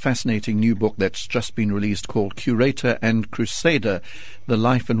 There's a fascinating new book that's just been released called Curator and Crusader, the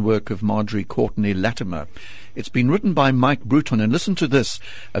life and work of Marjorie Courtney Latimer. It's been written by Mike Bruton, and listen to this.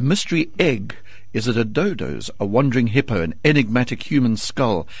 A mystery egg. Is it a dodo's, a wandering hippo, an enigmatic human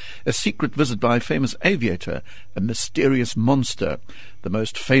skull, a secret visit by a famous aviator, a mysterious monster, the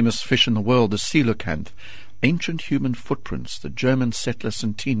most famous fish in the world, the coelacanth, ancient human footprints, the German settler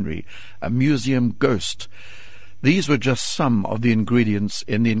centenary, a museum ghost? These were just some of the ingredients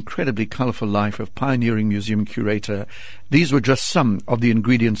in the incredibly colourful life of pioneering museum curator. These were just some of the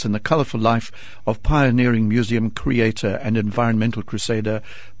ingredients in the colourful life of pioneering museum creator and environmental crusader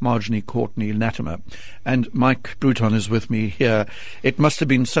Marjorie Courtney Latimer. And Mike Bruton is with me here. It must have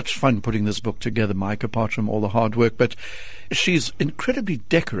been such fun putting this book together, Mike, apart from all the hard work. But she's incredibly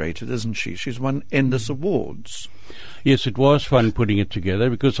decorated, isn't she? She's won endless awards. Yes, it was fun putting it together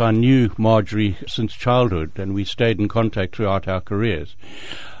because I knew Marjorie since childhood and we stayed in contact throughout our careers.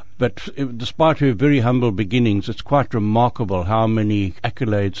 But despite her very humble beginnings, it's quite remarkable how many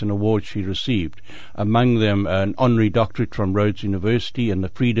accolades and awards she received, among them an honorary doctorate from Rhodes University and the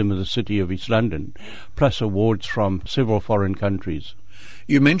Freedom of the City of East London, plus awards from several foreign countries.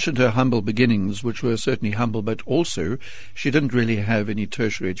 You mentioned her humble beginnings, which were certainly humble, but also she didn't really have any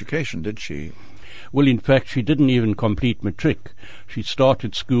tertiary education, did she? Well, in fact, she didn't even complete matric. She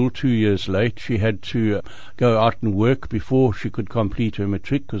started school 2 years late. She had to go out and work before she could complete her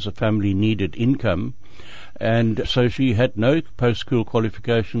matric because the family needed income. And so she had no post-school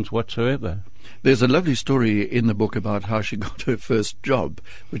qualifications whatsoever. There's a lovely story in the book about how she got her first job,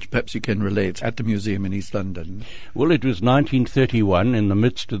 which perhaps you can relate, at the museum in East London. Well, it was 1931, in the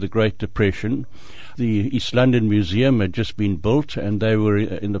midst of the Great Depression. The East London Museum had just been built, and they were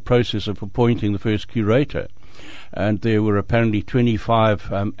in the process of appointing the first curator. And there were apparently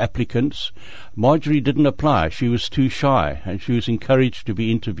 25 applicants. Marjorie didn't apply. She was too shy, and she was encouraged to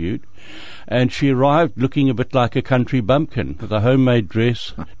be interviewed. And she arrived looking a bit like a country bumpkin, with a homemade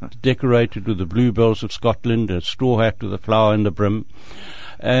dress, decorated with the bluebells of Scotland, a straw hat with a flower in the brim.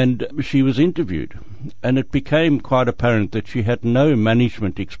 And she was interviewed, and it became quite apparent that she had no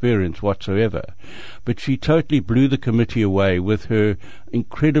management experience whatsoever. But she totally blew the committee away with her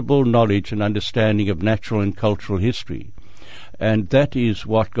incredible knowledge and understanding of natural and cultural history. And that is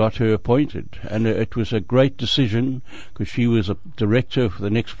what got her appointed. And it was a great decision because she was a director for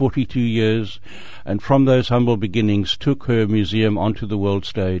the next 42 years, and from those humble beginnings took her museum onto the world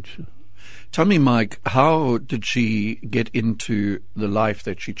stage. Tell me, Mike, how did she get into the life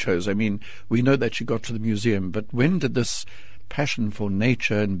that she chose? I mean, we know that she got to the museum, but when did this passion for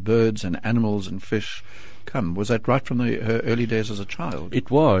nature and birds and animals and fish come? Was that right from her early days as a child? It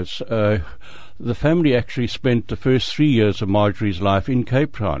was. The family actually spent the first 3 years of Marjorie's life in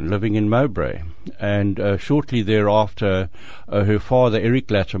Cape Town, living in Mowbray. And shortly thereafter, her father,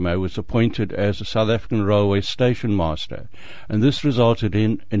 Eric Latimer, was appointed as a South African Railway station master. And this resulted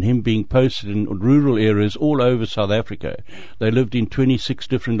in him being posted in rural areas all over South Africa. They lived in 26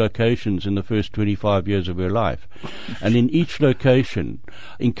 different locations in the first 25 years of her life. And in each location,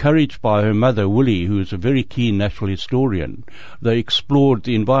 encouraged by her mother, Willie, who was a very keen natural historian, they explored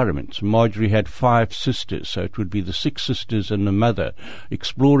the environment. Marjorie had 5 sisters, so it would be the 6 sisters and the mother,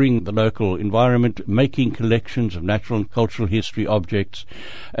 exploring the local environment, making collections of natural and cultural history objects,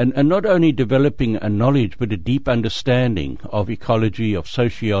 and not only developing a knowledge but a deep understanding of ecology, of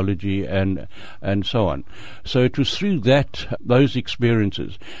sociology, and so on. So it was through those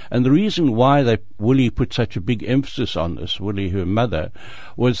experiences. And the reason why Willie put such a big emphasis on this, Willie, her mother,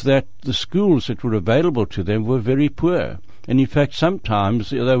 was that the schools that were available to them were very poor. And in fact, sometimes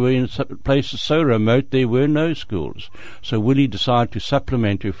they were in places so remote there were no schools. So Willie decided to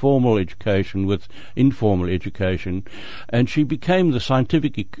supplement her formal education with informal education, and she became the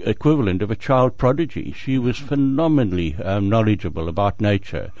scientific equivalent of a child prodigy. She was phenomenally knowledgeable about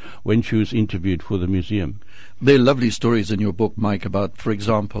nature when she was interviewed for the museum. There are lovely stories in your book, Mike, about, for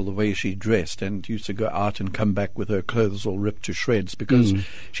example, the way she dressed and used to go out and come back with her clothes all ripped to shreds because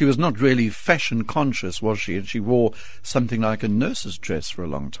she was not really fashion conscious, was she? And she wore something like a nurse's dress for a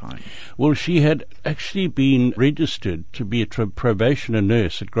long time. Well, she had actually been registered to be a probationer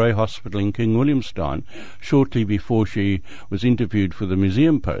nurse at Grey Hospital in King Williamstown shortly before she was interviewed for the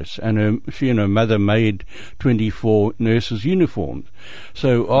museum post, and she and her mother made 24 nurses' uniforms.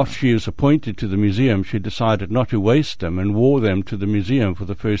 So after she was appointed to the museum, she decided not to waste them and wore them to the museum for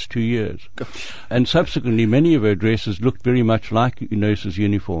the first 2 years. Gosh. And subsequently, many of her dresses looked very much like nurses'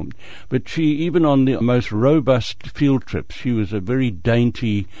 uniforms. But she, even on the most robust field trips, she was a very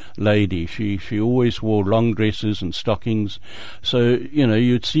dainty lady. She always wore long dresses and stockings. So,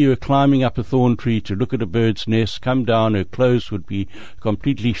 you'd see her climbing up a thorn tree to look at a bird's nest, come down, her clothes would be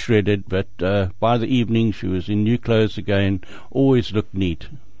completely shredded, but by the evening she was in new clothes again, always looked neat.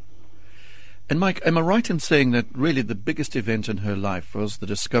 And Mike, am I right in saying that really the biggest event in her life was the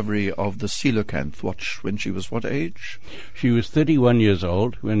discovery of the coelacanth watch when she was what age? She was 31 years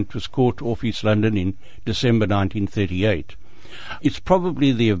old when it was caught off East London in December 1938. It's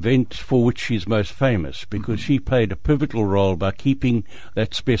probably the event for which she's most famous because she played a pivotal role by keeping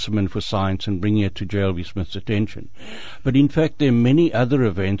that specimen for science and bringing it to J.L.B. Smith's attention. But in fact, there are many other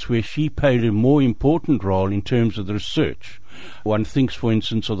events where she played a more important role in terms of the research. One thinks, for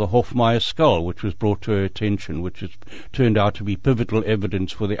instance, of the Hofmeyr skull, which was brought to her attention, which has turned out to be pivotal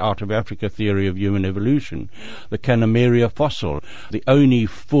evidence for the out of Africa theory of human evolution. The Cannemeria fossil, the only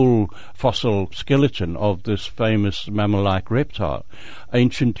full fossil skeleton of this famous mammal-like reptile.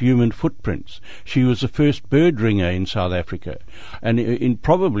 Ancient human footprints. She was the first bird ringer in South Africa, and in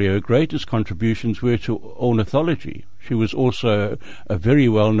probably her greatest contributions were to ornithology. She was also a very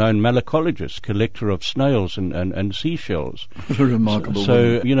well-known malacologist, collector of snails and seashells. Remarkable.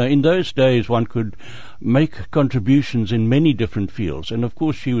 So, in those days one could make contributions in many different fields. And, of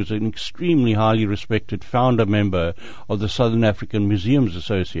course, she was an extremely highly respected founder member of the Southern African Museums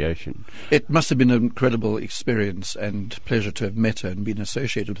Association. It must have been an incredible experience and pleasure to have met her and been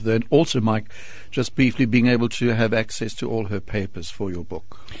associated with her. And also, Mike, just briefly being able to have access to all her papers for your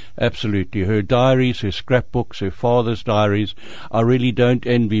book. Absolutely. Her diaries, her scrapbooks, her father's diaries. I really don't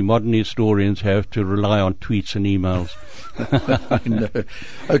envy modern historians who have to rely on tweets and emails. I know.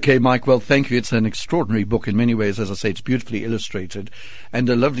 Okay, Mike, well, thank you. It's an extraordinary book in many ways. As I say, it's beautifully illustrated and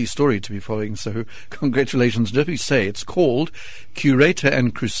a lovely story to be following. So congratulations. Let me say, it's called Curator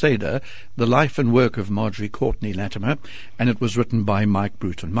and Crusader, The Life and Work of Marjorie Courtney Latimer, and it was written by Mike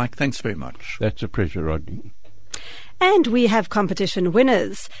Bruton. Mike, thanks very much. That's a pleasure, Rodney. And we have competition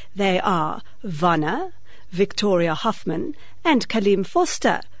winners. They are Vanna, Victoria Hoffman, and Kaleem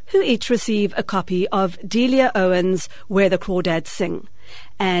Foster, who each receive a copy of Delia Owens' Where the Crawdads Sing.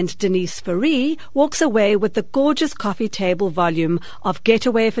 And Denise Faree walks away with the gorgeous coffee table volume of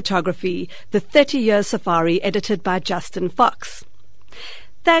Getaway Photography, the 30-year safari edited by Justin Fox.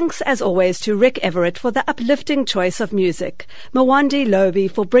 Thanks, as always, to Rick Everett for the uplifting choice of music, Mwandi Lobi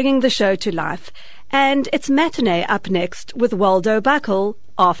for bringing the show to life, and it's Matinee up next with Waldo Buckle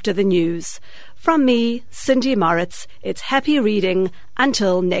after the news. From me, Cindy Moritz, it's happy reading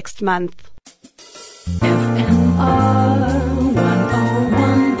until next month.